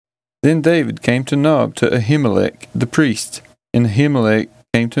Then David came to Nob to Ahimelech the priest, and Ahimelech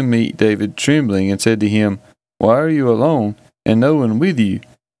came to meet David trembling, and said to him, Why are you alone, and no one with you?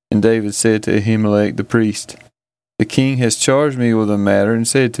 And David said to Ahimelech the priest, The king has charged me with a matter, and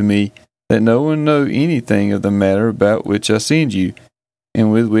said to me, That no one know anything of the matter about which I send you,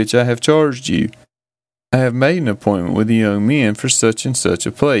 and with which I have charged you. I have made an appointment with the young men for such and such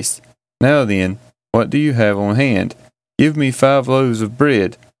a place. Now then, what do you have on hand? Give me 5 loaves of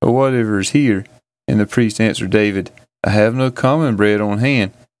bread, or whatever is here. And the priest answered David, I have no common bread on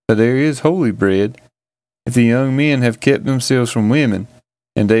hand, but there is holy bread. If the young men have kept themselves from women.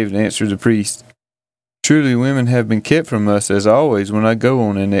 And David answered the priest, Truly women have been kept from us as always when I go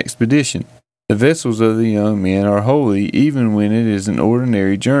on an expedition. The vessels of the young men are holy even when it is an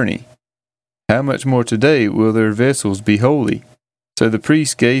ordinary journey. How much more today will their vessels be holy? So the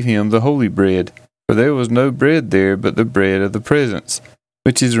priest gave him the holy bread, for there was no bread there but the bread of the presence,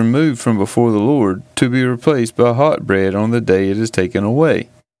 which is removed from before the Lord, to be replaced by hot bread on the day it is taken away.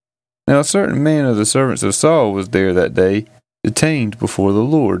 Now a certain man of the servants of Saul was there that day, detained before the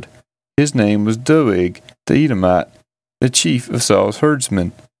Lord. His name was Doeg the Edomite, the chief of Saul's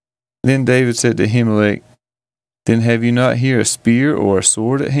herdsmen. Then David said to Ahimelech, Then have you not here a spear or a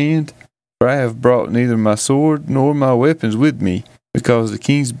sword at hand? For I have brought neither my sword nor my weapons with me, because the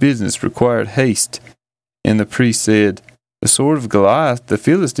king's business required haste. And the priest said, The sword of Goliath the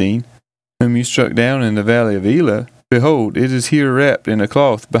Philistine, whom you struck down in the valley of Elah, behold, it is here wrapped in a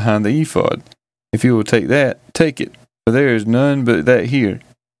cloth behind the ephod. If you will take that, take it, for there is none but that here.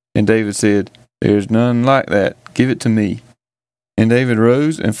 And David said, There is none like that, give it to me. And David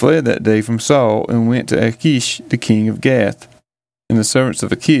rose and fled that day from Saul, and went to Achish the king of Gath. And the servants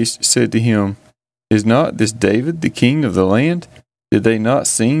of Achish said to him, Is not this David the king of the land? Did they not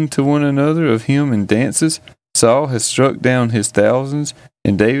sing to one another of him in dances? Saul has struck down his thousands,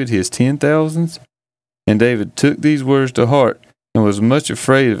 and David his 10,000s. And David took these words to heart, and was much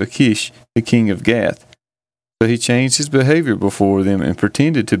afraid of Achish the king of Gath. So he changed his behavior before them, and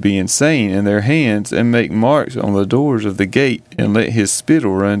pretended to be insane in their hands, and make marks on the doors of the gate, and let his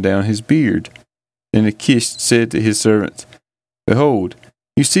spittle run down his beard. Then Achish said to his servants, Behold,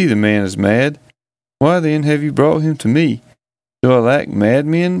 you see the man is mad. Why then have you brought him to me? Do I lack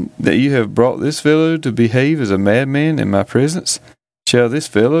madmen, that you have brought this fellow to behave as a madman in my presence? Shall this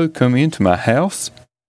fellow come into my house?